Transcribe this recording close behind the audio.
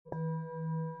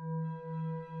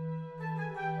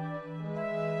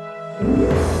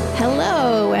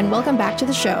Hello, and welcome back to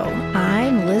the show.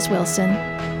 I'm Liz Wilson.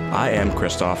 I am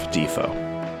Christoph Defoe.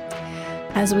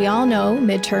 As we all know,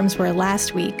 midterms were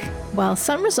last week. While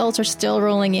some results are still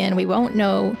rolling in, we won't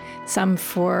know some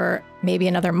for maybe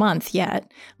another month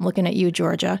yet. I'm looking at you,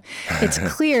 Georgia. It's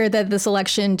clear that this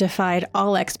election defied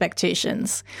all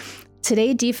expectations.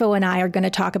 Today, Defoe and I are going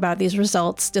to talk about these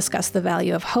results, discuss the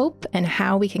value of hope, and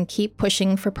how we can keep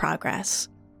pushing for progress.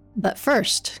 But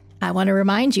first, I want to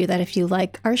remind you that if you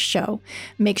like our show,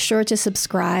 make sure to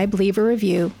subscribe, leave a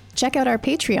review, check out our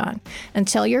Patreon, and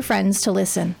tell your friends to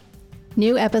listen.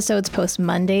 New episodes post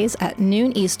Mondays at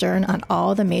noon Eastern on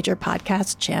all the major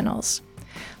podcast channels.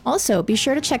 Also, be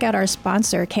sure to check out our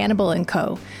sponsor, Cannibal &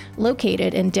 Co.,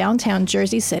 located in downtown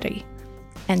Jersey City,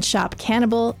 and shop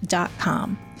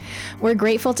cannibal.com. We're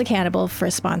grateful to Cannibal for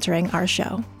sponsoring our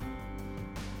show.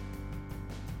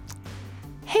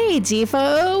 Hey,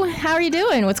 Defoe, how are you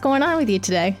doing? What's going on with you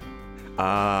today?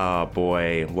 Ah,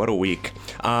 boy, what a week.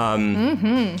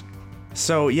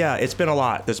 So, yeah, it's been a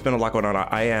lot. There's been a lot going on.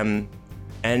 I am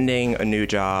ending a new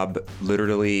job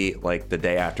literally like the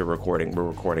day after we're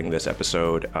recording this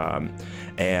episode,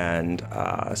 and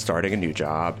starting a new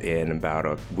job in about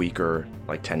a week or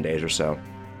like 10 days or so.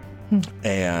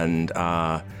 And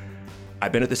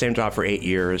I've been at the same job for 8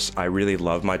 years. I really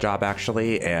love my job,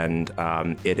 actually, and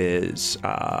it is,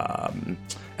 and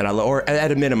or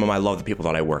at a minimum, I love the people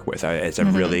that I work with. It's a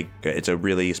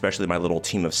really, especially my little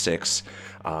team of 6.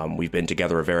 We've been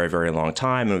together a very, very long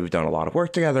time, and we've done a lot of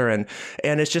work together, and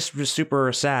it's just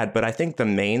super sad. But I think the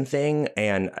main thing,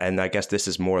 and I guess this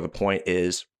is more the point,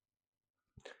 is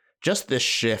just this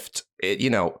shift.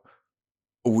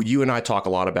 You and I talk a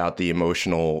lot about the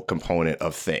emotional component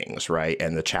of things, right?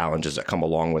 And the challenges that come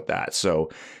along with that.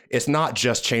 So it's not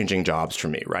just changing jobs for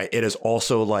me, right? It is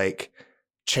also like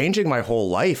changing my whole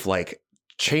life, like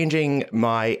changing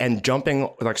and jumping,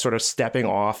 like sort of stepping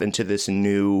off into this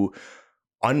new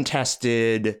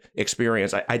untested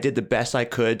experience. I did the best I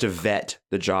could to vet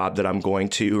the job that I'm going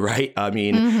to, right? I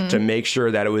mean, to make sure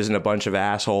that it wasn't a bunch of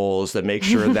assholes, to make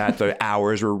sure that the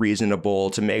hours were reasonable,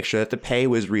 to make sure that the pay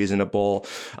was reasonable,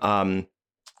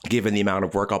 given the amount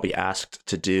of work I'll be asked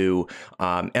to do.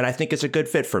 And I think it's a good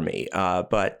fit for me.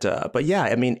 But yeah,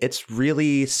 I mean, it's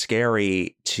really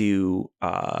scary to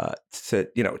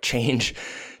change.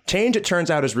 Change, it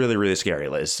turns out, is really, really scary,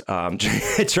 Liz.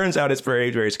 It turns out it's very,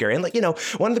 very scary. And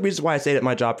one of the reasons why I stayed at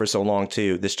my job for so long,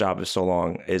 too, this job is so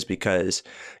long, is because,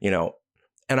 it's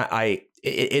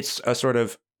a sort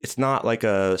of, it's not like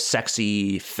a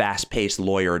sexy, fast-paced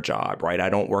lawyer job, right?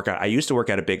 I used to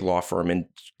work at a big law firm and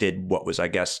did what was, I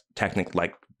guess, technically,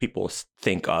 like, people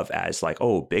think of as like,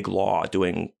 oh, big law,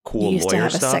 doing cool lawyer stuff. You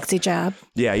used to have a sexy job.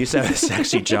 Yeah, I used to have a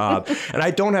sexy job. And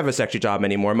I don't have a sexy job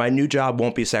anymore. My new job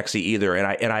won't be sexy either.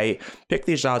 And I picked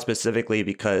these jobs specifically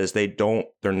because they're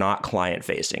not client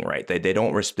facing, right? They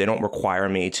don't require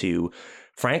me to,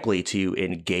 frankly, to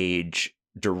engage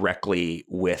directly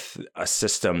with a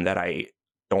system that I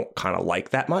don't kind of like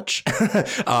that much,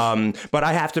 but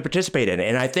I have to participate in it.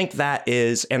 And I think that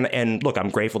is, and look, I'm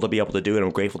grateful to be able to do it. I'm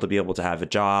grateful to be able to have a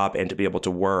job and to be able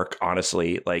to work,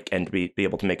 honestly, and to be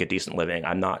able to make a decent living.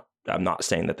 I'm not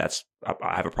saying that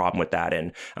I have a problem with that,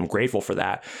 and I'm grateful for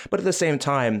that. But at the same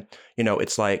time,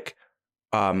 it's like,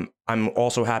 I'm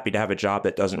also happy to have a job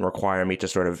that doesn't require me to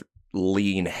sort of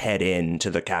lean head into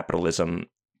the capitalism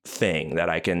thing that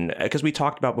I can, because we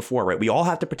talked about before, right? We all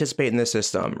have to participate in this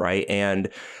system, right? And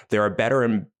there are better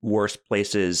and worse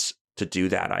places to do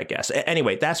that, I guess.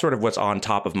 Anyway, that's sort of what's on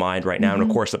top of mind right now. And of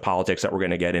course, the politics that we're going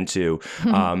to get into.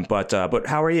 But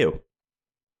how are you?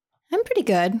 I'm pretty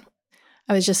good.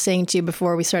 I was just saying to you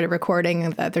before we started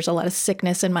recording that there's a lot of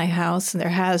sickness in my house, and there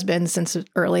has been since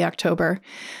early October.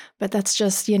 But that's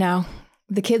just,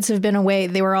 the kids have been away.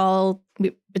 They were all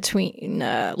between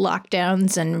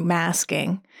lockdowns and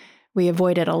masking. We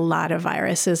avoided a lot of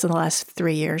viruses in the last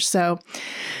 3 years. So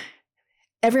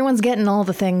everyone's getting all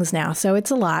the things now. So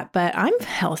it's a lot, but I'm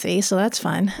healthy. So that's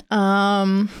fun.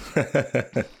 But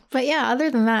yeah, other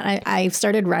than that, I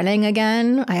started running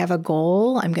again. I have a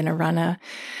goal. I'm going to run a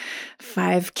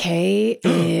 5K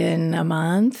in a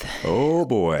month. Oh,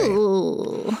 boy.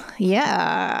 Ooh,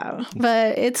 yeah,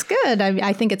 but it's good.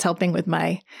 I think it's helping with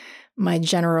my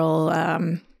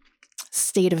general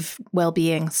state of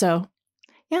well-being. So,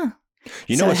 yeah.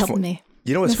 It's helping me.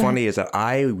 You know what's funny is that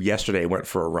I yesterday went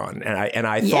for a run, and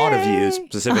I thought of you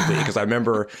specifically because I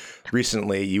remember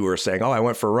recently you were saying, "Oh, I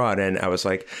went for a run," and I was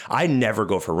like, "I never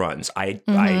go for runs. I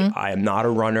am not a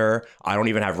runner. I don't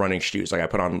even have running shoes. Like I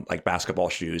put on like basketball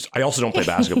shoes. I also don't play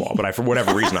basketball, but for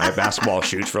whatever reason I have basketball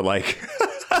shoes for like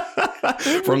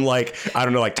from like, I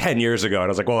don't know, like 10 years ago. And I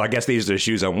was like, well, I guess these are the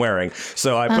shoes I'm wearing.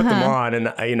 So I put them on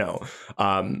and,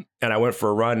 and I went for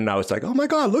a run and I was like, oh my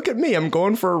God, look at me. I'm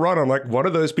going for a run. I'm like one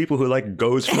of those people who like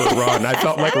goes for a run. I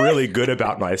felt like really good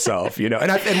about myself,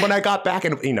 and when I got back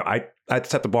and, I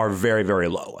set the bar very, very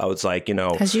low. I was like,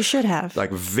 because you should have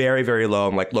like very, very low.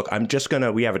 I'm like, look,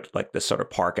 we have like this sort of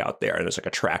park out there and there's like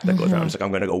a track that goes around. I was like,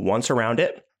 I'm going to go once around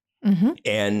it.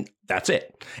 And that's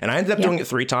it. And I ended up doing it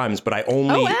 3 times, but I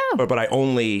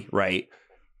only, right.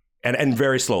 And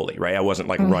very slowly, right? I wasn't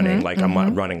like running, like I'm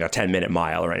not running a 10-minute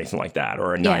mile or anything like that,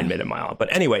 or a 9-minute mile.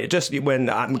 But anyway, just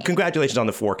congratulations on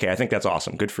the 4K. I think that's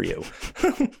awesome. Good for you.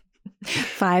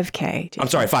 5K. I'm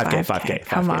sorry, 5K.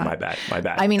 Come on. My bad.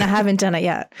 I mean, I haven't done it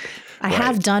yet. I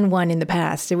have done one in the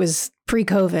past. It was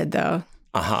pre-COVID though.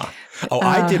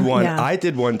 I did one. Yeah. I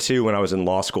did one too when I was in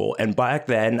law school. And back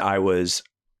then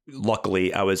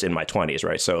luckily I was in my 20s,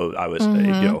 right? So I was,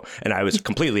 and I was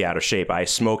completely out of shape. I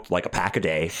smoked like a pack a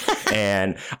day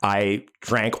and I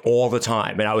drank all the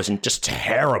time and I was in just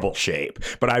terrible shape.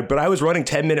 But I was running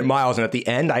 10-minute miles and at the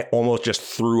end, I almost just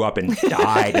threw up and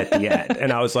died at the end.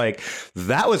 And I was like,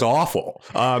 that was awful.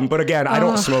 But again, I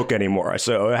don't smoke anymore.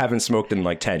 So I haven't smoked in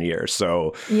like 10 years.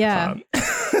 So yeah.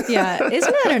 Yeah.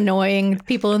 Isn't that annoying?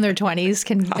 People in their 20s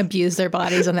can abuse their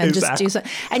bodies and then just do so.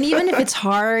 And even if it's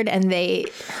hard and they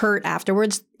hurt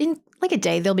afterwards, in like a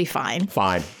day, they'll be fine.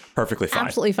 Fine. Perfectly fine.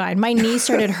 Absolutely fine. My knee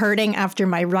started hurting after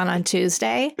my run on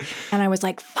Tuesday. And I was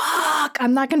like, fuck,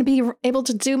 I'm not going to be able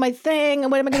to do my thing.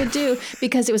 What am I going to do?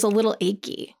 Because it was a little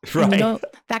achy. Right. And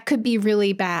that could be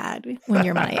really bad when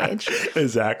you're my age.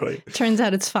 Exactly. Turns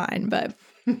out it's fine. But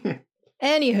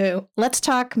anywho, let's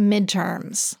talk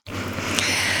midterms.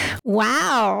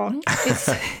 Wow.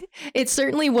 It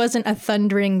certainly wasn't a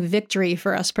thundering victory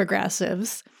for us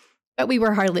progressives, but we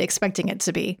were hardly expecting it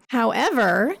to be.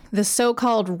 However, the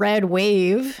so-called red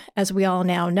wave, as we all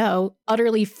now know,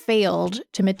 utterly failed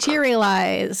to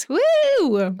materialize.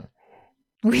 Woo!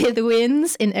 With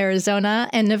wins in Arizona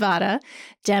and Nevada,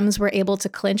 Dems were able to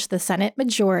clinch the Senate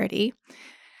majority,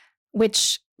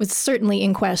 which was certainly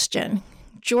in question.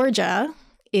 Georgia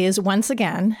is once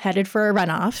again headed for a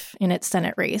runoff in its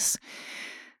Senate race.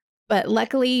 But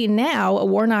luckily now, a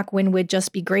Warnock win would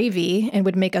just be gravy and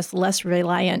would make us less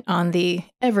reliant on the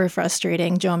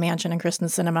ever-frustrating Joe Manchin and Kristen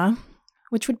Sinema,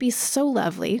 which would be so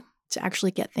lovely to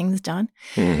actually get things done.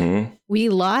 We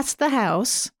lost the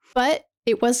House, but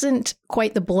it wasn't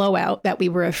quite the blowout that we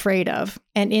were afraid of.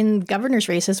 And in governor's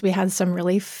races, we had some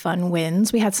really fun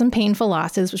wins. We had some painful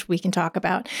losses, which we can talk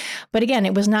about. But again,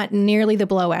 it was not nearly the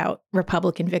blowout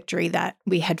Republican victory that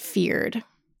we had feared.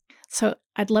 So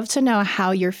I'd love to know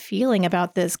how you're feeling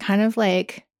about this kind of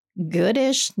like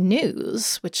goodish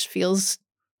news, which feels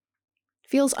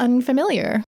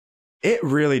unfamiliar. It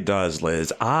really does,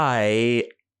 Liz. I,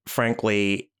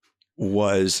 frankly,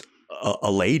 was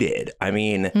elated. I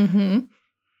mean,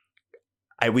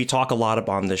 we talk a lot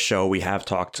on this show. We have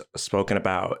spoken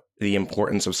about the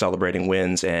importance of celebrating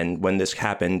wins. And when this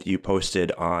happened, you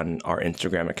posted on our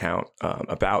Instagram account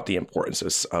about the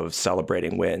importance of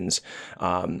celebrating wins.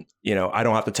 I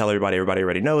don't have to tell everybody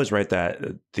already knows, right, that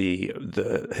the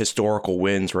historical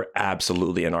wins were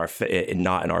absolutely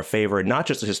not in our favor. Not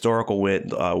just the historical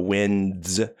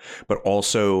wins, but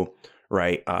also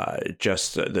right,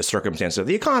 just the circumstances of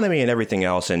the economy and everything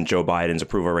else, and Joe Biden's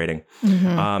approval rating.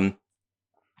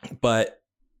 But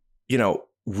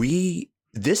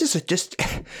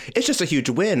it's just a huge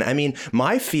win. I mean,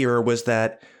 my fear was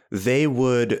that they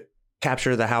would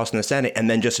capture the House and the Senate and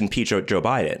then just impeach Joe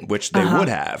Biden, which they would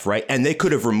have, right? And they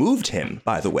could have removed him,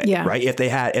 by the way, right? If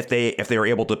they were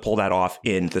able to pull that off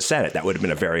in the Senate, that would have been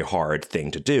a very hard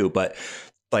thing to do. But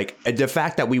like the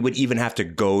fact that we would even have to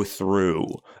go through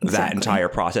that entire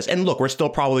process. And look, we're still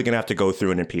probably going to have to go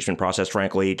through an impeachment process,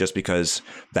 frankly, just because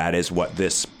that is what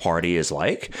this party is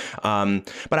like.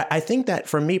 But I think that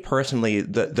for me personally,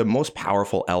 the most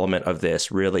powerful element of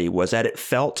this really was that it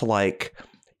felt like,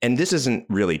 and this isn't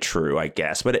really true, I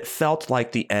guess, but it felt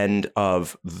like the end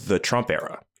of the Trump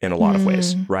era in a lot of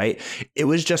ways, right? It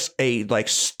was just a like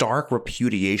stark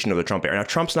repudiation of the Trump era. Now,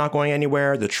 Trump's not going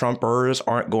anywhere. The Trumpers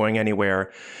aren't going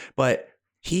anywhere, but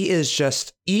he is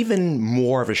just even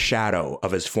more of a shadow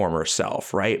of his former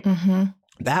self, right?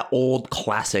 that old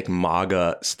classic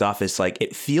MAGA stuff is like,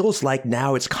 it feels like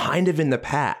now it's kind of in the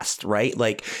past, right?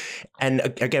 Like, and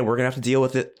again, we're gonna have to deal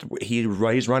with it.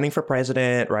 He's running for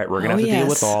president, right? We're gonna have to deal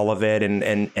with all of it,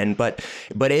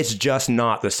 but it's just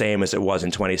not the same as it was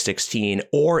in 2016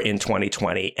 or in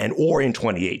 2020 or in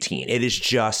 2018. It is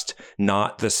just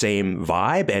not the same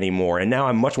vibe anymore. And now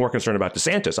I'm much more concerned about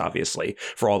DeSantis, obviously,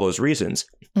 for all those reasons.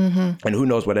 Mm-hmm. And who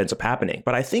knows what ends up happening.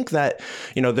 But I think that,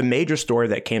 the major story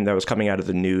that was coming out of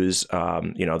the news,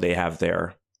 they have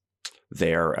their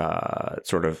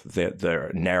sort of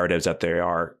their narratives that they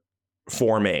are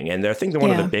forming. And I think that one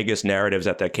of the biggest narratives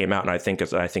that came out, and I think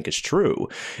is true,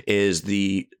 is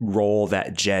the role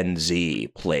that Gen Z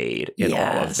played in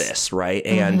all of this, right?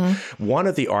 And one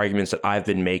of the arguments that I've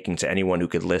been making to anyone who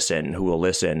will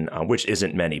listen, which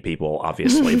isn't many people,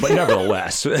 obviously, but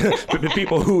nevertheless, but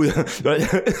people who,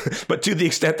 but to the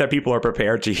extent that people are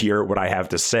prepared to hear what I have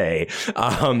to say,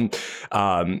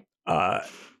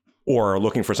 or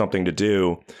looking for something to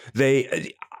do,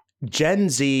 Gen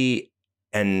Z,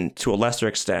 and to a lesser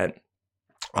extent,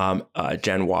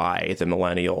 Gen Y, the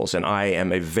millennials, and I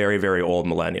am a very, very old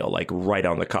millennial, like right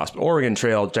on the cusp. Oregon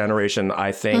Trail generation,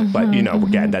 I think, but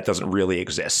again, that doesn't really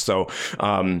exist. So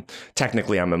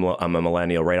technically, I'm a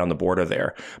millennial right on the border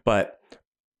there. But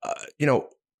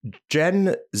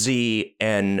Gen Z,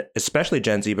 and especially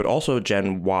Gen Z, but also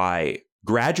Gen Y,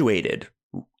 graduated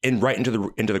right into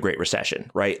the Great Recession,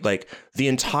 right? Like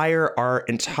our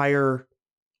entire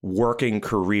working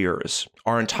careers,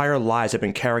 our entire lives have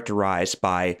been characterized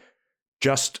by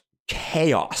just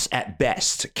chaos at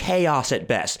best.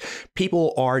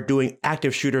 People are doing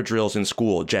active shooter drills in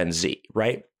school, Gen Z,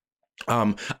 right?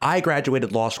 I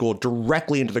graduated law school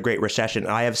directly into the Great Recession.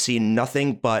 I have seen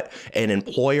nothing but an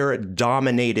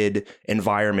employer-dominated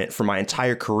environment for my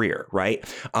entire career, right?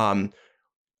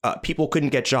 People couldn't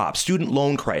get jobs, student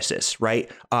loan crisis,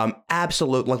 right?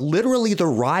 Absolute, like literally the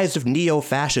rise of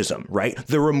neo-fascism, right?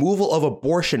 The removal of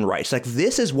abortion rights. Like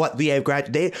this is what they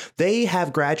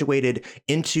have graduated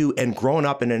into and grown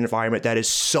up in an environment that is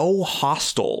so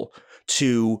hostile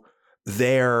to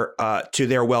their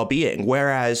well-being.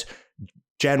 Whereas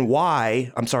Gen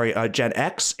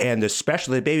X, and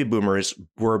especially the baby boomers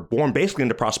were born basically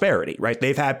into prosperity, right?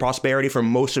 They've had prosperity for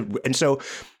and so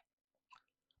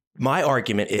my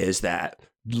argument is that,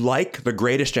 like the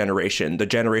greatest generation, the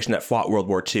generation that fought World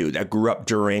War II, that grew up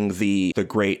during the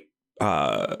Great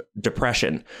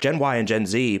Depression, Gen Y and Gen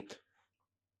Z,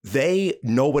 they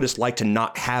know what it's like to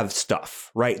not have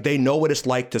stuff, right? They know what it's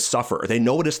like to suffer. They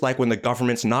know what it's like when the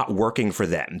government's not working for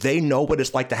them. They know what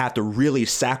it's like to have to really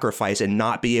sacrifice and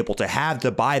not be able to have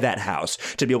to buy that house,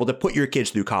 to be able to put your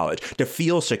kids through college, to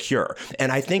feel secure.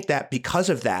 And I think that because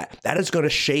of that, that is going to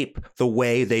shape the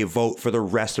way they vote for the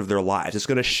rest of their lives. It's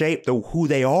going to shape who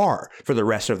they are for the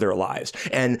rest of their lives.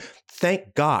 And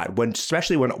thank God,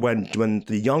 especially when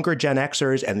the younger Gen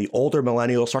Xers and the older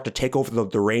millennials start to take over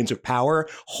the reins of power,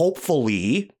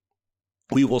 hopefully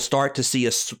we will start to see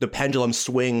the pendulum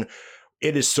swing.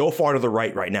 It is so far to the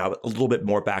right now, a little bit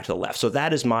more back to the left. So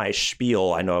that is my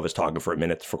spiel. I know I was talking for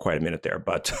quite a minute there,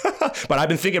 but but I've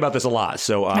been thinking about this a lot.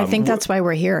 So I think that's why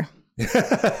we're here.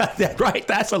 Right.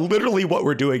 That's literally what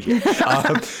we're doing here.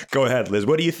 Go ahead, Liz.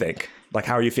 What do you think? Like,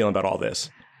 how are you feeling about all this?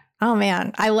 Oh,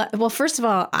 man. Well, first of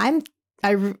all,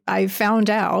 I found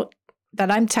out that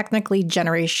I'm technically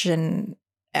Generation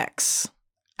X.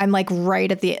 I'm like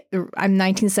right at I'm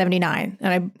 1979.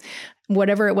 And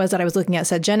whatever it was that I was looking at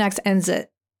said Gen X ends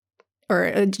at,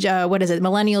 or what is it?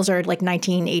 Millennials are like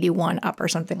 1981 up or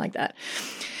something like that.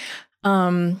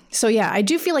 So yeah, I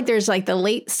do feel like there's like the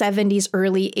late 70s,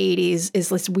 early 80s is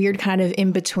this weird kind of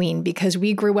in between, because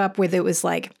we grew up with, it was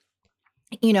like,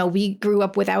 we grew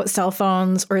up without cell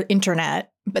phones or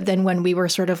internet. But then when we were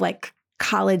sort of like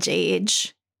college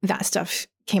age, that stuff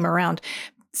came around.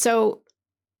 So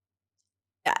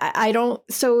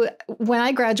so when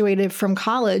I graduated from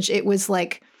college, it was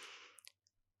like,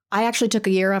 I actually took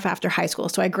a year off after high school.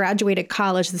 So I graduated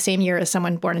college the same year as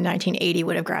someone born in 1980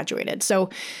 would have graduated. So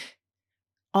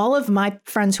all of my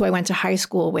friends who I went to high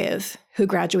school with, who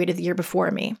graduated the year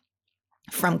before me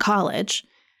from college,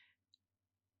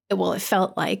 well, it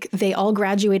felt like they all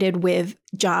graduated with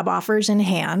job offers in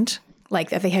hand,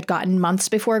 like that they had gotten months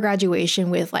before graduation,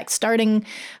 with like starting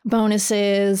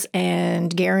bonuses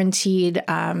and guaranteed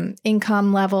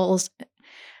income levels.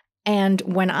 And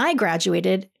when I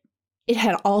graduated, it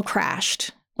had all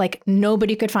crashed. Like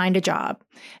nobody could find a job.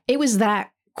 It was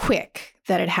that quick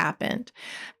that it happened.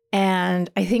 And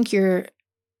I think you're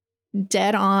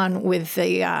dead on with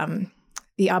the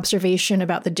observation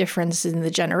about the difference in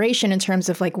the generation in terms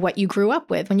of like what you grew up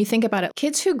with. When you think about it,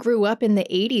 kids who grew up in the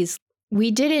 80s,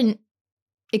 we didn't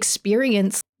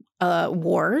experience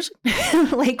wars.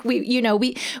 Like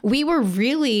we were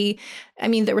really, I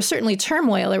mean, there was certainly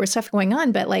turmoil, there was stuff going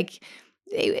on, but like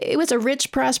it was a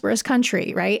rich, prosperous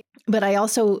country, right? But I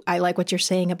like what you're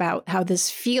saying about how this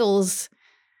feels,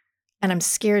 and I'm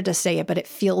scared to say it, but it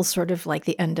feels sort of like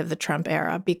the end of the Trump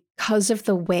era because of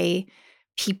the way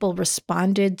people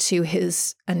responded to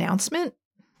his announcement.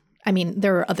 I mean,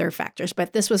 there are other factors,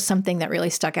 but this was something that really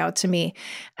stuck out to me.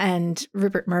 And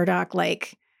Rupert Murdoch,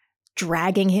 like,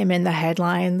 dragging him in the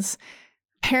headlines.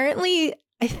 Apparently,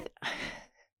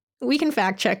 we can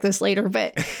fact check this later,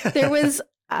 but there was,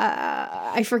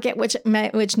 I forget which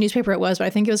newspaper it was, but I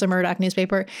think it was a Murdoch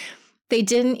newspaper. They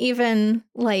didn't even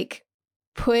like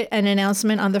put an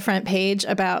announcement on the front page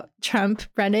about Trump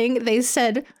running. They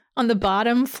said on the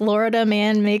bottom, Florida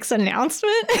man makes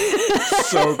announcement.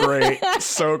 So great.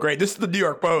 So great. This is the New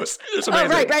York Post. It's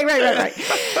amazing. Oh, right.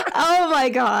 Oh my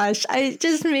gosh. It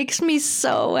just makes me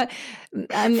so...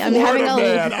 I'm having a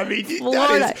man. I mean,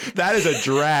 that is a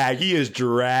drag. He is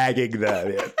dragging that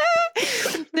in.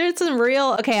 There's some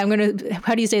real... Okay,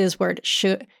 how do you say this word?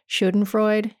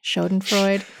 Schadenfreude?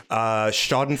 Schadenfreude?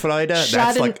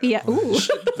 That's like... Yeah. Ooh.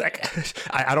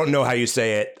 I don't know how you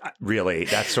say it, really.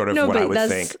 That's sort of what I would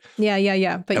think.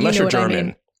 Yeah. But unless you know you're what German. I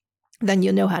mean. Then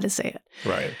you'll know how to say it.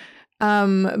 Right.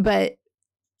 But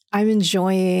I'm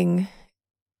enjoying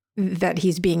that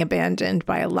he's being abandoned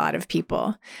by a lot of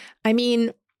people. I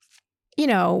mean,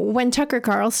 when Tucker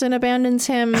Carlson abandons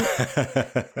him,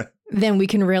 then we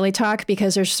can really talk,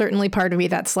 because there's certainly part of me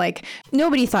that's like,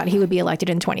 nobody thought he would be elected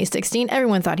in 2016.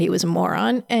 Everyone thought he was a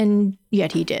moron, and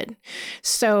yet he did.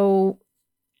 So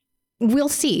we'll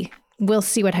see. We'll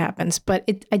see what happens. But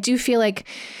I do feel like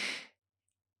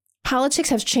politics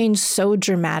have changed so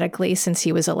dramatically since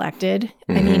he was elected.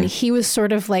 Mm-hmm. I mean, he was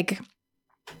sort of like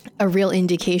a real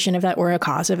indication of that, or a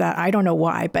cause of that. I don't know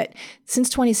why, but since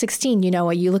 2016,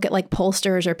 you look at like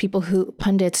pollsters or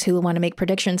pundits who want to make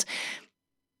predictions.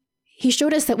 He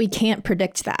showed us that we can't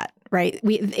predict that, right?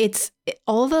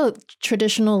 All the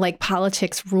traditional like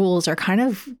politics rules are kind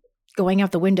of going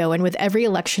out the window. And with every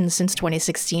election since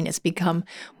 2016, it's become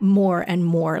more and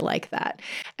more like that.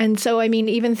 And so, I mean,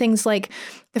 even things like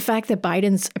the fact that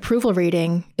Biden's approval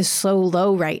rating is so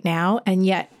low right now, and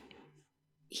yet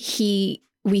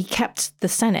we kept the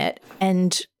Senate,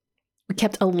 and we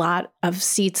kept a lot of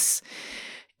seats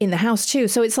in the House too.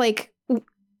 So it's like,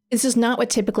 this is not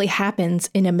what typically happens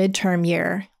in a midterm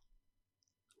year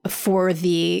for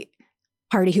the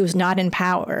party who is not in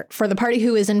power. For the party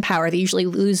who is in power, they usually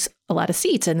lose a lot of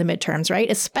seats in the midterms, right?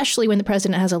 Especially when the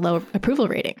president has a low approval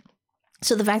rating.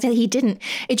 So the fact that he didn't,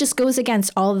 it just goes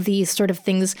against all of these sort of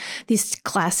things, these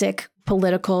classic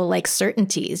political like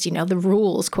certainties, the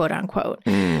rules, quote unquote.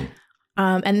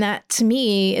 And that to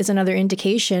me is another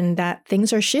indication that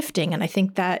things are shifting. And I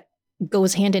think that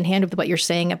goes hand in hand with what you're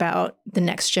saying about the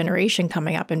next generation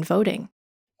coming up and voting.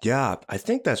 Yeah, I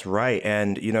think that's right.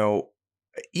 And,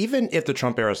 even if the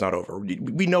Trump era is not over,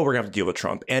 we know we're going to have to deal with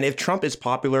Trump. And if Trump is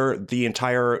popular, the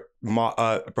entire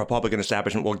Republican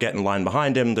establishment will get in line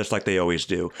behind him, just like they always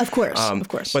do. Of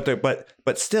course.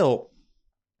 But still,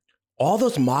 all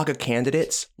those MAGA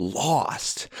candidates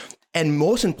lost. And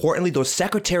most importantly, those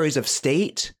secretaries of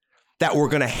state that were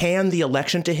going to hand the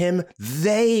election to him,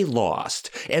 they lost.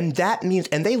 And that means,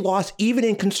 and they lost even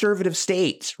in conservative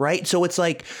states, right? So it's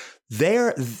like,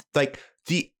 they're like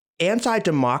the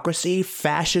anti-democracy,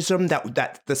 fascism,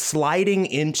 that the sliding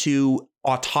into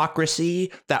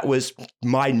autocracy, that was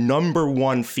my number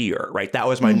one fear, right? That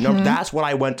was my number. That's what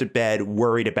I went to bed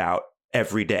worried about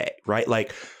every day, right?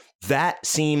 Like, that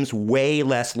seems way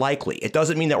less likely. It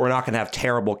doesn't mean that we're not going to have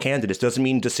terrible candidates. Doesn't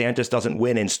mean DeSantis doesn't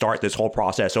win and start this whole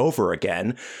process over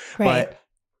again. Right. But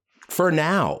for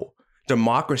now,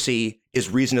 democracy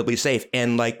is reasonably safe.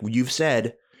 And like you've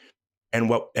said, and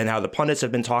how the pundits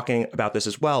have been talking about this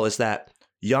as well, is that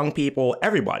young people,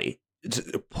 everybody,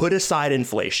 put aside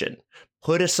inflation,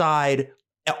 put aside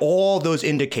all those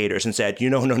indicators and said,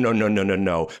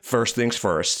 no. First things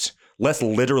first. Let's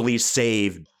literally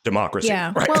save democracy.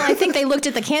 Yeah. Right? Well, I think they looked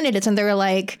at the candidates and they were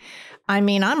like, I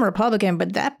mean, I'm Republican,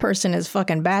 but that person is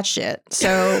fucking batshit.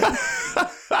 So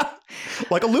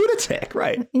like a lunatic,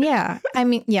 right? Yeah. I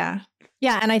mean, yeah.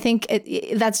 Yeah. And I think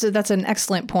that's an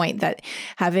excellent point, that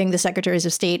having the secretaries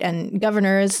of state and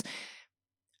governors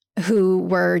who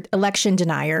were election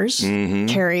deniers,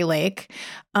 Carrie Lake,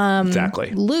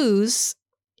 exactly, lose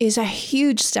is a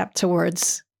huge step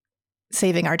towards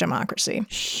saving our democracy.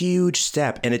 Huge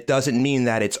step. And it doesn't mean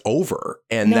that it's over.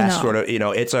 And sort of,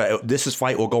 this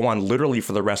fight will go on literally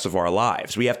for the rest of our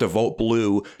lives. We have to vote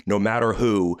blue no matter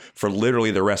who for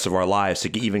literally the rest of our lives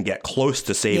to even get close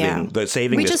to saving this.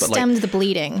 We just stemmed the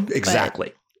bleeding.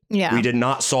 Exactly. Yeah. We did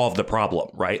not solve the problem,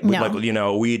 right?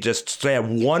 No. We just said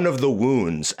one of the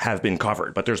wounds have been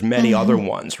covered, but there's many other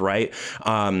ones, right?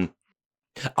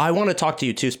 I want to talk to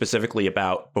you too specifically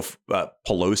about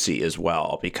Pelosi as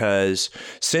well, because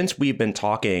since we've been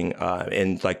talking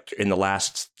in the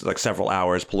last several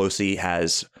hours, Pelosi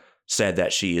has said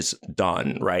that she is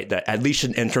done, right? That at least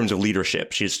in terms of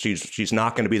leadership, she's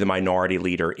not going to be the minority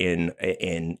leader in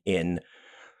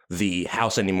the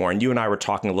House anymore. And you and I were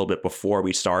talking a little bit before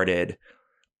we started.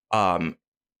 What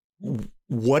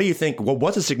do you think?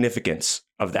 What's the significance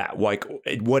of that? Like,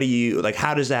 what do you like?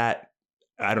 How does that?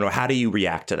 I don't know. How do you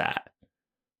react to that?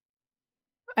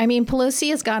 I mean,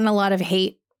 Pelosi has gotten a lot of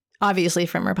hate, obviously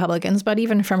from Republicans, but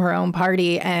even from her own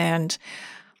party. And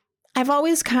I've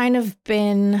always kind of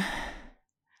been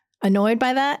annoyed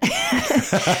by that.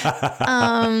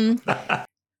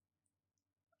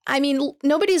 I mean,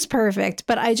 nobody's perfect,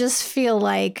 but I just feel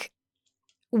like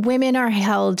women are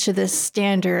held to this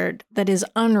standard that is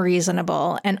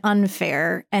unreasonable and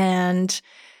unfair. And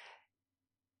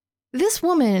this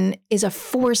woman is a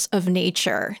force of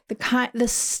nature. The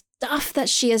stuff that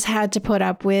she has had to put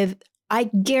up with, I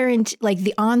guarantee, like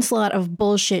the onslaught of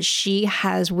bullshit she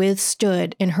has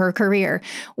withstood in her career,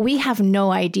 we have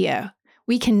no idea.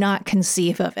 We cannot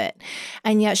conceive of it.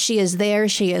 And yet she is there.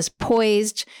 She is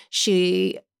poised.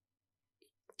 She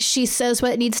says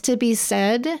what needs to be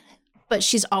said, but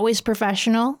she's always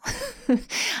professional.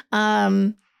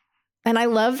 And I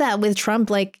love that with Trump,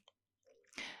 like,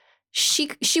 she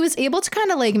was able to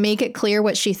kind of like make it clear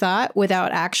what she thought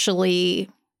without actually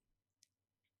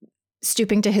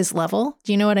stooping to his level.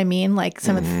 Do you know what I mean? Like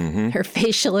some of her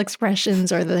facial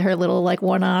expressions or her little like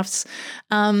one-offs.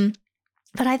 But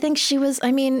I think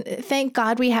thank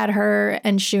God we had her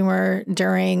and Schumer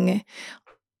during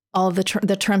all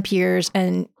the Trump years.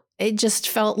 And it just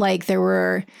felt like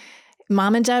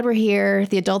mom and dad were here,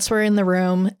 the adults were in the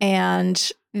room,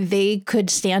 and they could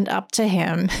stand up to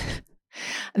him.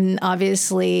 And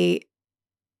obviously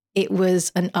it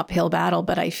was an uphill battle,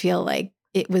 but I feel like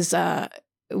it was, I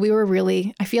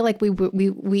feel like we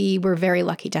were very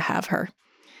lucky to have her,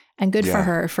 and good for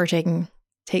her for taking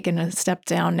a step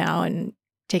down now and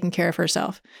taking care of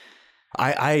herself.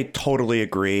 I totally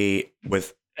agree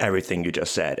with everything you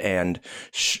just said. And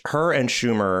her and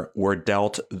Schumer were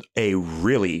dealt a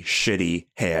really shitty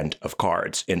hand of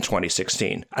cards in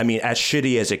 2016. I mean, as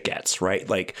shitty as it gets, right?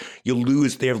 Like you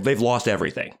lose, they've lost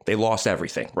everything. They lost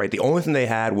everything, right? The only thing they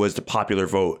had was the popular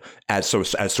vote as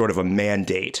sort of a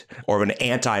mandate or an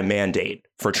anti-mandate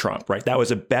for Trump, right? That was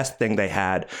the best thing they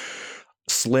had.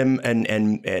 Slim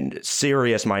and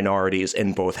serious minorities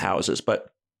in both houses. But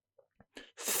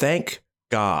thank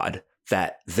God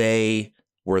that they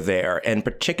were there. And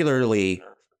particularly,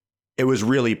 it was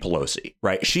really Pelosi,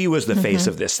 right? She was the face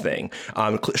of this thing.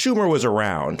 Schumer was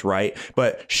around, right?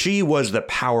 But she was the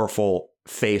powerful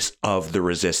face of the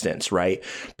resistance, right?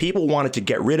 People wanted to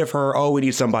get rid of her. Oh, we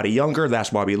need somebody younger.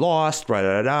 That's why we lost.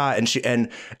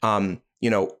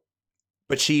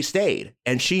 But she stayed,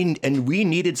 and we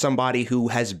needed somebody who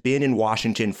has been in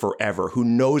Washington forever, who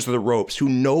knows the ropes, who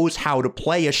knows how to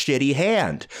play a shitty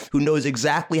hand, who knows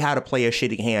exactly how to play a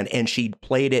shitty hand. And she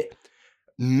played it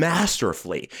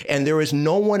masterfully. And there is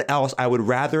no one else I would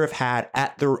rather have had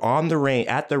behind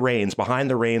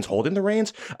the reins, holding the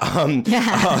reins.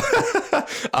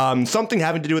 Something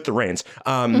having to do with the reins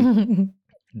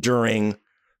during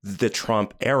the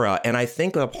Trump era. And I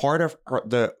think a part of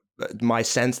my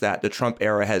sense that the Trump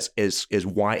era is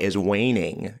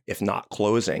waning, if not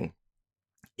closing,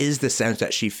 is the sense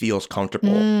that she feels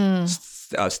comfortable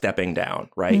stepping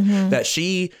down, right? That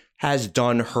she has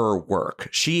done her work.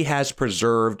 She has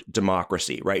preserved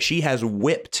democracy, right? She has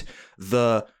whipped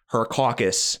her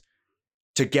caucus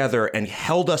together and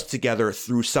held us together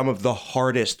through some of the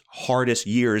hardest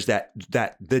years that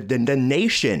the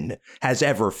nation has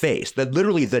ever faced, that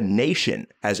literally the nation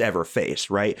has ever faced,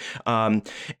 right?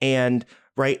 And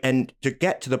to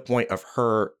get to the point of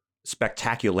her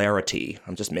spectacularity,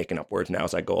 I'm just making up words now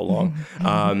as I go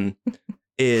along,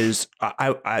 is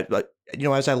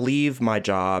as I leave my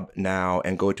job now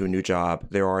and go to a new job,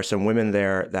 there are some women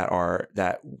there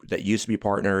that used to be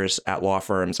partners at law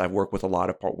firms. I've worked with a lot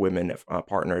of women who are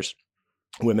partners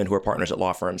at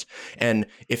law firms. And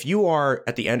if you are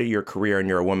at the end of your career and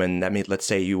you're a woman, that means, let's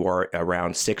say you are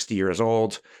around 60 years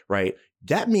old, right?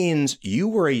 That means you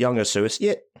were a young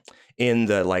associate in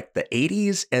the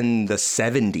 80s and the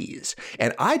 70s.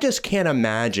 And I just can't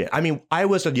imagine. I mean, I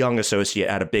was a young associate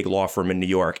at a big law firm in New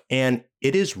York, and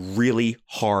it is really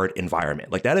hard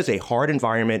environment. Like, that is a hard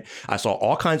environment. I saw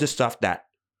all kinds of stuff that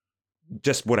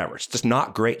just whatever. It's just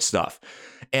not great stuff.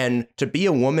 And to be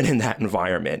a woman in that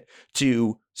environment,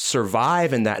 to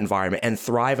survive in that environment and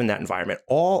thrive in that environment,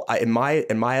 all in my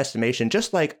estimation,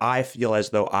 just like I feel as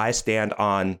though I stand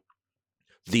on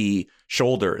the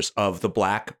shoulders of the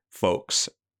Black folks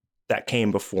that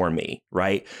came before me,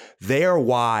 right? They're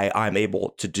why I'm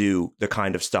able to do the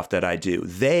kind of stuff that I do.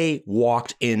 They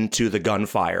walked into the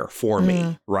gunfire for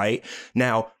me, right?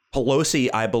 Now, Pelosi,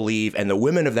 I believe, and the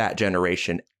women of that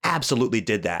generation absolutely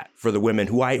did that for the women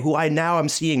who I now am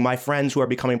seeing, my friends who are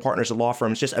becoming partners at law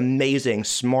firms, just amazing,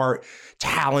 smart,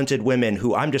 talented women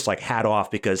who I'm just like hat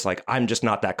off, because like I'm just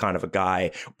not that kind of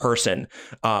a person.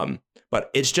 But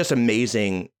it's just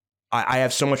amazing. I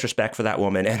have so much respect for that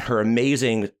woman and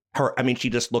I mean, she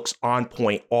just looks on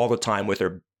point all the time with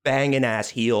her banging ass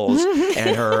heels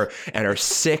and her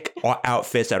sick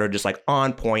outfits that are just like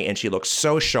on point, and she looks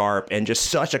so sharp, and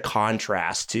just such a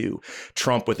contrast to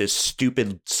Trump with his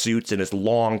stupid suits and his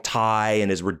long tie and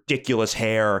his ridiculous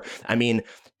hair. I mean,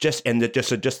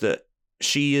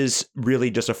 she is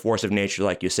really just a force of nature,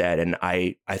 like you said, and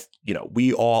I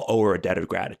we all owe her a debt of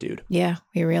gratitude. Yeah,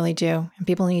 we really do, and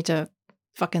people need to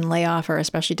fucking lay off her,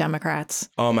 especially Democrats.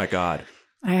 Oh my God.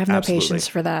 I have no patience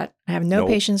for that. I have no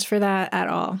patience for that at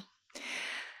all.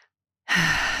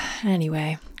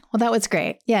 Anyway, well, that was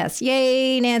great. Yes.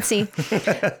 Yay, Nancy.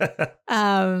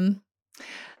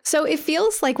 So it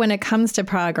feels like when it comes to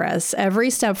progress,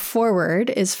 every step forward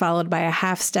is followed by a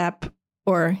half step,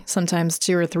 or sometimes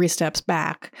 2 or 3 steps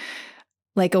back,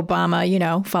 like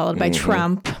Obama, followed by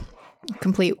Trump.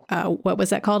 Complete, what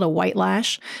was that called? A white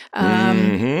lash.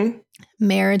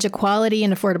 Marriage equality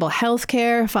and affordable health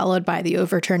care, followed by the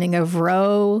overturning of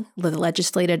Roe, the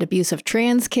legislated abuse of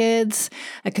trans kids,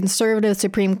 a conservative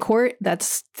Supreme Court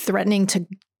that's threatening to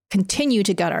continue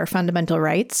to gut our fundamental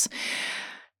rights.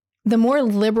 The more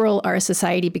liberal our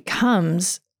society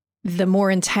becomes, the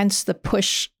more intense the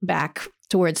push back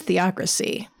towards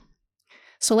theocracy.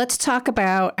 So let's talk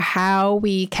about how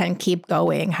we can keep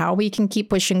going, how we can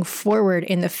keep pushing forward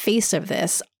in the face of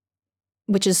this,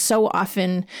 which is so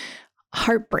often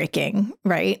heartbreaking,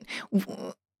 right?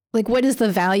 Like, what is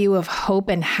the value of hope,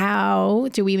 and how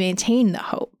do we maintain the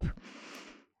hope?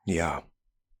 Yeah,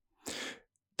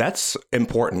 that's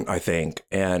important, I think.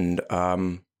 And,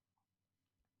 I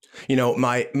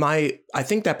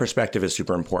think that perspective is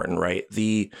super important, right?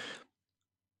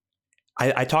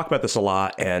 I talk about this a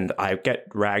lot, and I get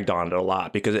ragged on it a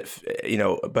lot because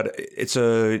it's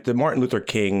the Martin Luther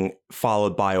King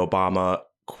followed by Obama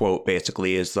quote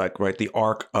basically is like, right, the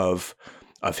arc of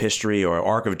history, or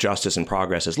arc of justice and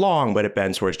progress, is long, but it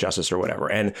bends towards justice or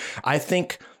whatever. And I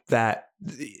think that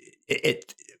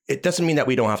it doesn't mean that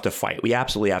we don't have to fight. We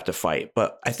absolutely have to fight.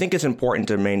 But I think it's important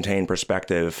to maintain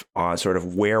perspective on sort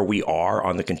of where we are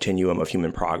on the continuum of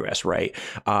human progress, right?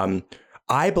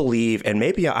 I believe, and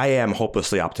maybe I am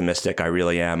hopelessly optimistic. I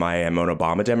really am. I am an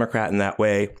Obama Democrat in that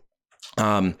way.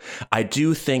 I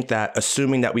do think that,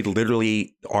 assuming that we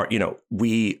literally are,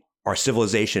 our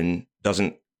civilization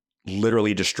doesn't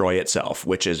literally destroy itself,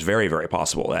 which is very, very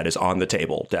possible. That is on the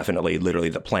table. Definitely, literally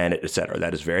the planet, et cetera.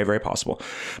 That is very, very possible.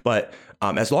 But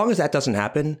as long as that doesn't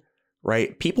happen,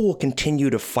 right, people will continue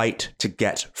to fight to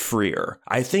get freer.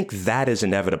 I think that is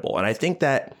inevitable. And I think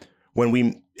that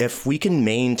if we can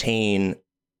maintain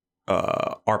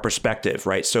our perspective,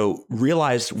 right, so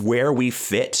realize where we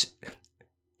fit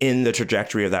in the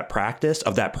trajectory of that practice,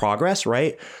 of that progress,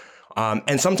 right?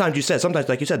 And sometimes,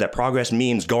 like you said, that progress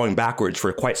means going backwards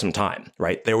for quite some time,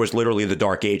 right? There was literally the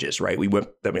Dark Ages, right? We went,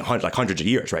 hundreds of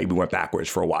years, right? We went backwards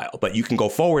for a while, but you can go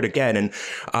forward again.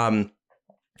 And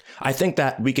I think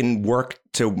that we can work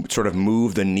to sort of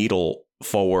move the needle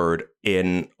forward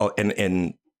in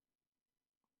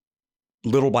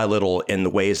little by little in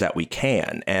the ways that we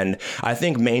can. And I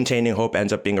think maintaining hope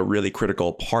ends up being a really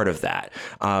critical part of that.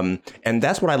 And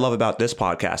that's what I love about this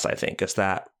podcast, I think, is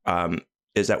that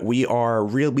we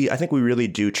really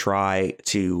do try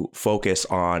to focus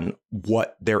on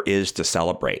what there is to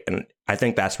celebrate. And I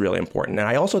think that's really important. And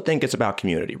I also think it's about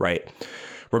community, right?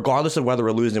 Regardless of whether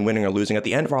we're winning or losing, at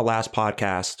the end of our last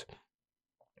podcast,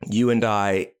 you and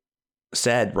I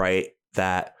said, right,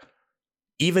 that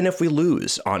even if we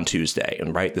lose on Tuesday,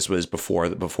 and right, this was before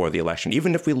the election,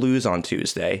 even if we lose on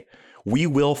Tuesday, we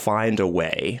will find a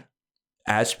way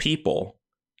as people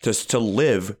to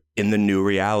live in the new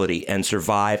reality and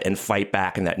survive and fight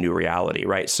back in that new reality,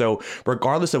 right? So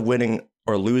regardless of winning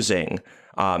or losing,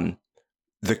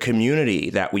 the community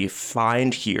that we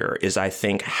find here is, I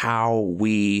think, how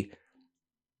we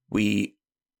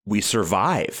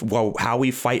survive, well, how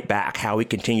we fight back, how we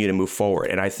continue to move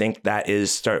forward. And I think that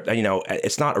is,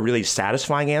 it's not a really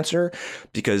satisfying answer,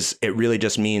 because it really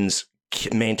just means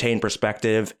maintain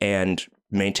perspective and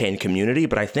maintain community.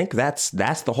 But I think that's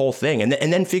the whole thing. And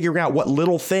then figuring out what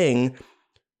little thing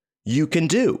you can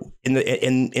do in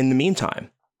the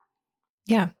meantime.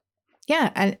 Yeah.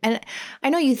 Yeah. And I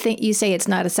know you say it's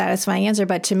not a satisfying answer,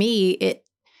 but to me,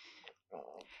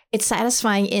 it's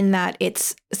satisfying in that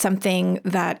it's something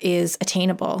that is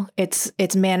attainable.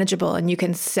 It's manageable. And you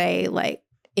can say, like,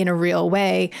 in a real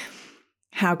way,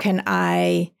 how can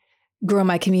I grow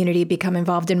my community, become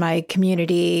involved in my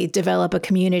community, develop a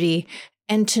community,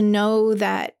 and to know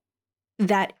that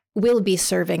that will be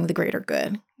serving the greater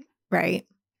good. Right.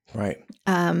 Right.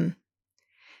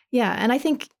 Yeah. And I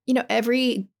think,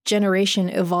 every generation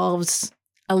evolves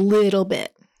a little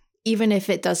bit, even if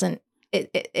it doesn't,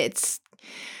 it's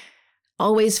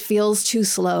always feels too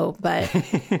slow, but,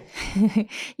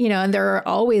 and there are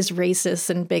always racists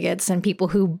and bigots and people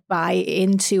who buy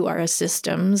into our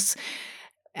systems,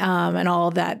 and all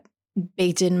of that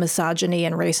baked in misogyny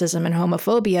and racism and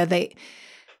homophobia.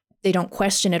 They don't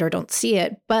question it or don't see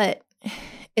it, but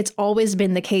it's always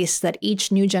been the case that each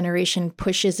new generation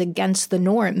pushes against the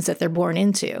norms that they're born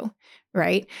into,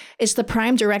 right? It's the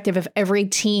prime directive of every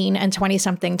teen and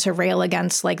 20-something to rail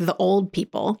against, like, the old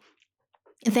people.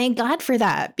 Thank God for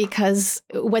that, because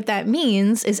what that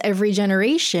means is every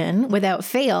generation, without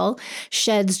fail,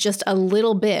 sheds just a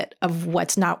little bit of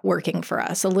what's not working for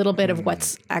us, a little bit of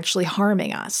what's actually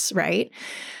harming us, right?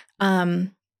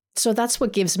 So that's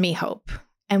what gives me hope.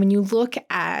 And when you look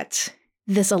at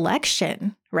this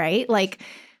election, right, like,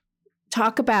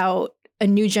 talk about a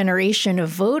new generation of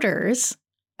voters,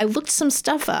 I looked some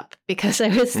stuff up because I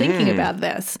was thinking about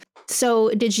this. So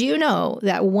did you know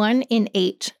that 1 in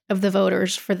 8 of the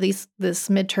voters for this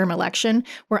midterm election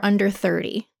were under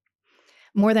 30?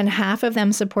 More than half of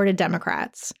them supported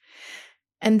Democrats.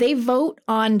 And they vote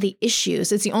on the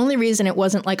issues. It's the only reason it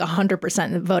wasn't like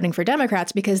 100% voting for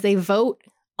Democrats, because they vote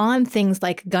on things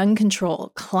like gun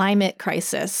control, climate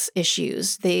crisis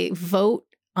issues. They vote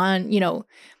on,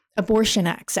 abortion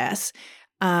access,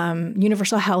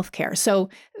 universal health care. So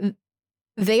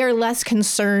they are less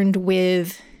concerned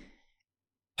with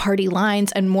party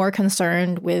lines and more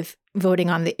concerned with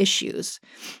voting on the issues,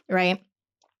 right?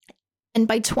 And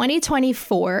by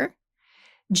 2024,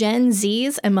 Gen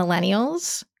Zs and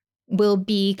millennials will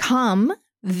become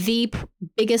the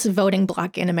biggest voting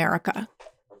bloc in America,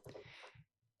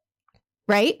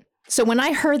 right? So when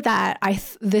I heard that,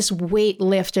 this weight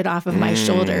lifted off of my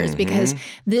shoulders, because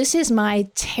this is my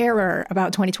terror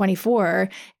about 2024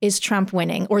 is Trump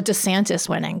winning or DeSantis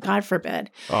winning, God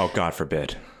forbid. Oh, God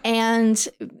forbid. And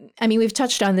I mean, we've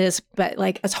touched on this, but,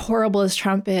 like, as horrible as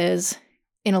Trump is,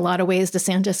 in a lot of ways,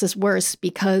 DeSantis is worse,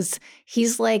 because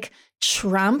he's like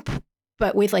Trump,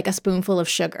 but with, like, a spoonful of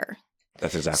sugar.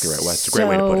 That's exactly right. Well, that's a great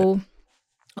way to put it.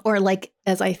 Or, like,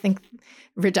 as I think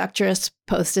Reductress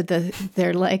posted,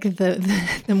 they're like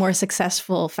the more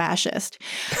successful fascist.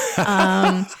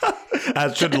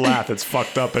 I shouldn't laugh. It's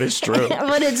fucked up, but it's true.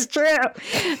 But it's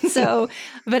true. So,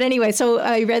 but anyway, so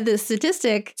I read this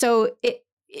statistic. So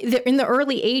in the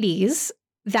early 80s,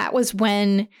 that was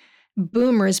when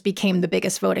boomers became the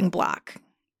biggest voting bloc.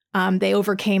 They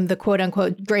overcame the quote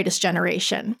unquote greatest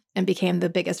generation and became the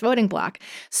biggest voting bloc.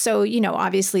 So,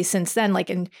 obviously since then, like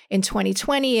in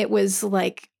 2020, it was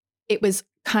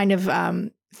kind of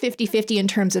 50-50 in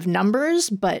terms of numbers,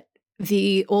 but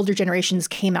the older generations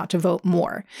came out to vote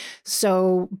more.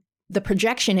 So the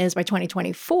projection is by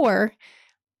 2024,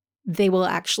 there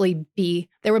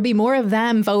will be more of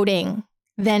them voting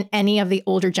than any of the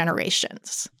older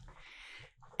generations.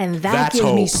 And that's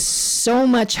gives me so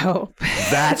much hope.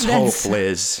 That's hope,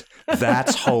 Liz.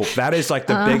 That's hope. That is like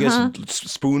the biggest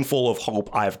spoonful of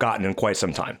hope I've gotten in quite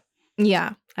some time.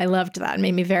 Yeah, I loved that. It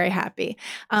made me very happy.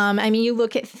 I mean, you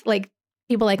look at like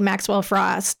people like Maxwell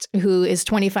Frost, who is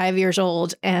 25 years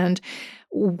old and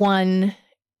won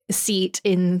a seat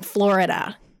in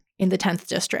Florida in the 10th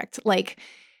district. Like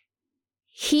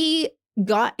he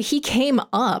came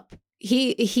up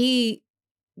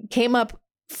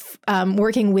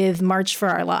working with March for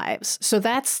Our Lives. So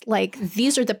that's like,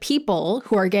 these are the people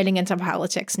who are getting into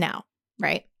politics now,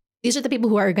 right? These are the people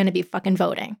who are going to be fucking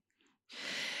voting.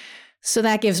 So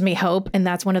that gives me hope. And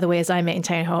that's one of the ways I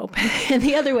maintain hope. And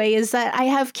the other way is that I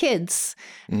have kids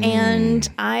and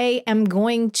I am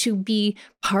going to be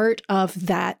part of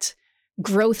that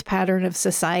growth pattern of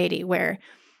society where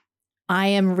I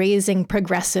am raising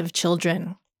progressive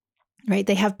children right?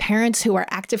 They have parents who are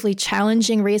actively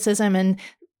challenging racism and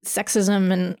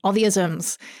sexism and all the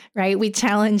isms, right? We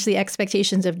challenge the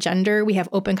expectations of gender. We have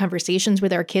open conversations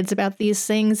with our kids about these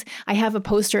things. I have a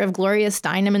poster of Gloria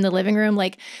Steinem in the living room.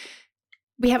 Like,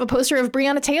 we have a poster of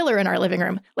Breonna Taylor in our living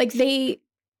room. Like, they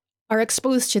are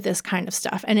exposed to this kind of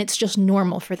stuff, and it's just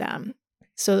normal for them.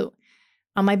 So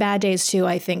on my bad days too,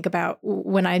 I think about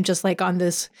when I'm just like on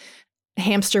this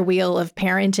hamster wheel of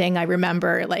parenting, I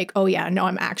remember like, oh yeah, no,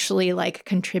 I'm actually like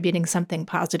contributing something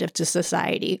positive to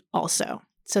society also.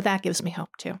 So that gives me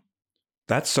hope too.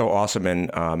 That's so awesome. And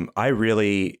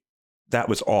that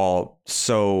was all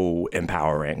so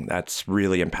empowering. That's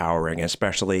really empowering,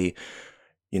 especially,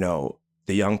 the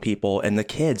young people and the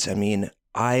kids. I mean,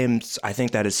 I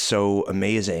think that is so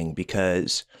amazing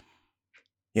because,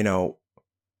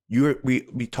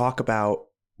 we talk about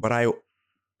what I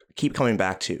keep coming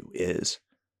back to is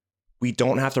we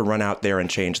don't have to run out there and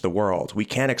change the world. We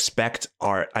can't expect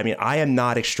I am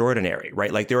not extraordinary,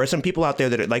 right? Like, there are some people out there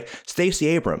that are like Stacey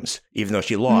Abrams, even though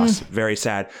she lost, very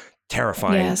sad,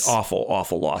 terrifying, Yes.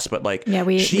 awful loss. But like, Yeah,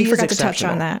 we forgot to touch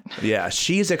on that. Yeah,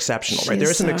 she's exceptional, right? There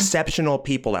are some exceptional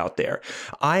people out there.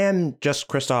 I am just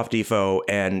Christophe Defoe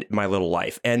and my little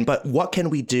life. But what can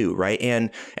we do, right?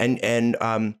 And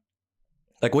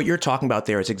like what you're talking about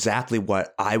there is exactly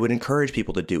what I would encourage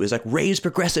people to do is like raise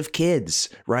progressive kids,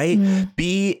 right?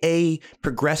 Be a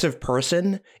progressive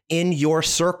person in your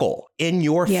circle, in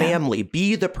your family.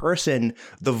 Be the person,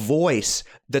 the voice,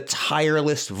 the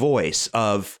tireless voice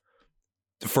of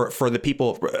for the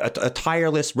people, a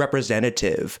tireless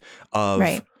representative of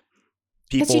right.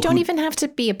 Because you don't even have to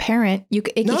be a parent. You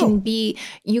can be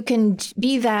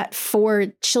that for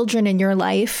children in your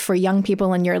life, for young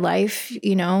people in your life.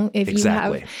 If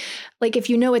exactly. you have, like, if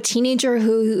you know a teenager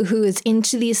who is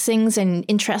into these things and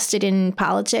interested in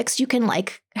politics, you can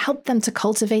like help them to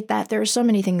cultivate that. There are so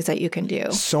many things that you can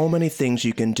do. So many things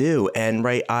you can do. And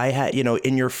right, I had,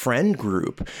 in your friend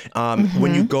group,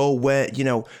 when you go,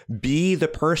 be the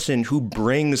person who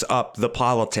brings up the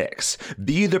politics,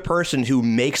 be the person who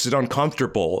makes it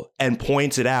uncomfortable and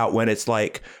points it out when it's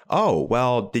like, oh,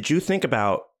 well, did you think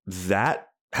about that?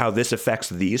 How this affects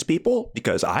these people?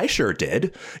 Because I sure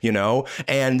did,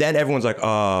 and then everyone's like,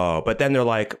 oh, but then they're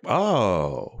like,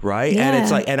 oh, right. Yeah. And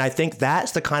it's like, and I think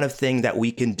that's the kind of thing that we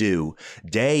can do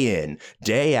day in,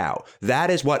 day out. That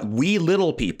is what we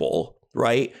little people,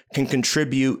 right, can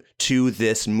contribute to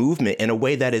this movement in a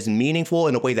way that is meaningful,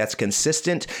 in a way that's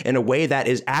consistent, in a way that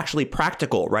is actually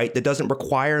practical, right? That doesn't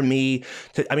require me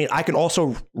to, I can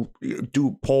also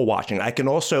do poll watching. I can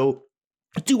also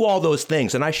do all those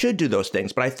things, and I should do those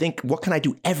things. But I think, what can I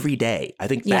do every day? I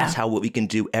think that's what we can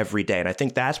do every day. And I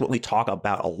think that's what we talk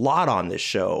about a lot on this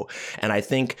show. And I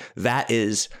think that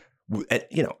is, we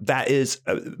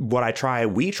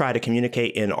try to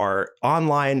communicate in our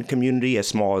online community, as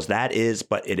small as that is,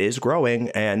 but it is growing.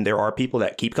 And there are people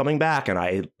that keep coming back. And I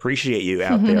appreciate you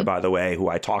out there, by the way, who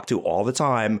I talk to all the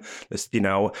time. I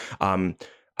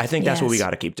think that's what we got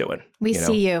to keep doing. We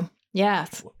see you.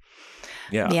 Yes.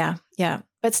 Yeah.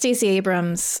 But Stacey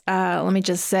Abrams, let me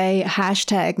just say,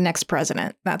 #next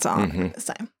president. That's all I'm going to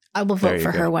say. I will vote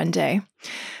for her one day.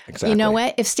 Exactly. You know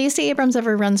what? If Stacey Abrams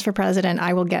ever runs for president,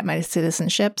 I will get my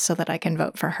citizenship so that I can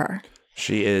vote for her.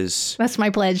 She is. That's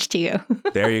my pledge to you.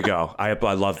 There you go. I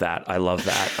love that.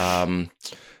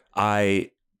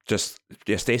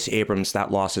 Stacey Abrams,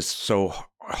 that loss is so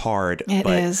hard. It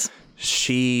is.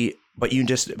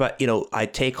 I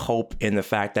take hope in the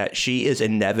fact that she is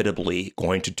inevitably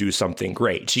going to do something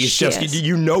great. She is. She is.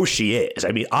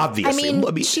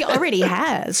 Obviously. She already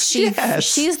has.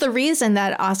 She's the reason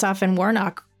that Ossoff and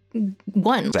Warnock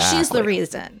won. Exactly. She's the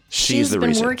reason. She's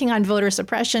been working on voter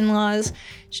suppression laws.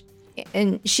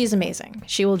 And she's amazing.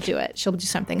 She will do it. She'll do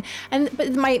something.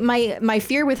 But my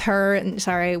fear with her, and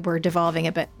sorry, we're devolving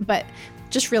a bit, but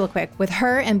just real quick, with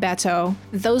her and Beto,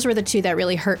 those were the two that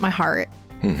really hurt my heart.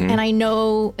 And I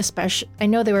know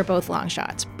they were both long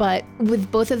shots, but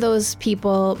with both of those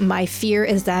people, my fear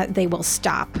is that they will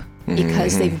stop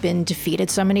because they've been defeated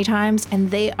so many times,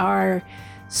 and they are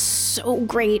so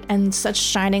great and such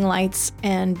shining lights,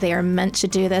 and they are meant to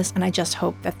do this. And I just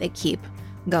hope that they keep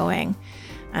going.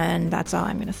 And that's all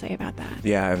I'm going to say about that.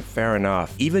 Yeah, fair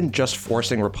enough. Even just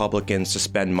forcing Republicans to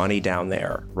spend money down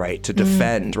there, right, to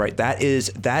defend, right, that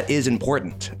is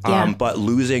important. Yeah. But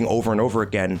losing over and over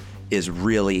again is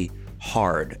really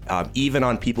hard, even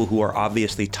on people who are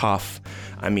obviously tough.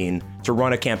 To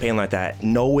run a campaign like that,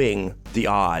 knowing the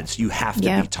odds, you have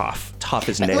to be tough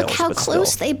as nails. Look how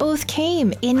close they both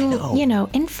came in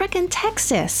frickin'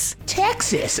 Texas.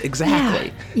 Texas,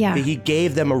 exactly. Yeah. He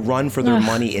gave them a run for their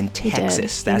money in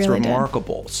Texas. That's really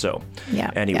remarkable. Did. So,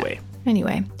 anyway.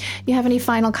 Anyway, you have any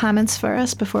final comments for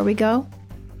us before we go?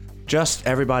 Just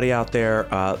everybody out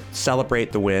there,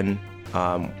 celebrate the win.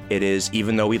 It is,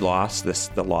 even though we lost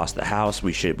the House,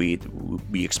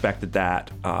 we expected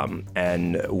that,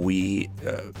 and we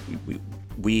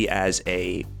as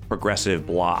a progressive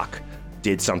bloc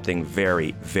did something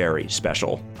very, very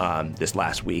special this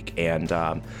last week, and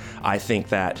I think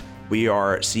that we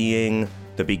are seeing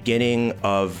the beginning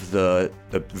of the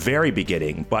very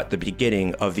beginning, but the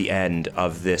beginning of the end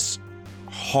of this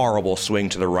horrible swing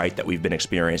to the right that we've been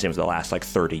experiencing for the last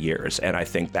 30 years. And I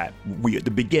think that we at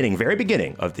the beginning, very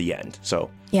beginning of the end. So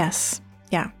yes.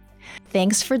 Yeah.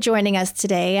 Thanks for joining us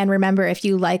today. And remember, if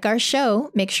you like our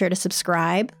show, make sure to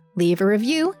subscribe, leave a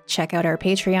review, check out our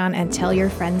Patreon, and tell your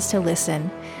friends to listen.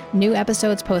 New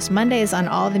episodes post Mondays on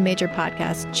all the major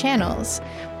podcast channels.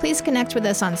 Please connect with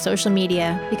us on social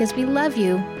media because we love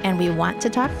you and we want to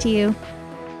talk to you.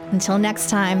 Until next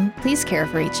time, please care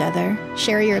for each other,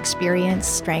 share your experience,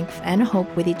 strength, and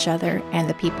hope with each other and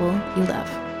the people you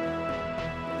love.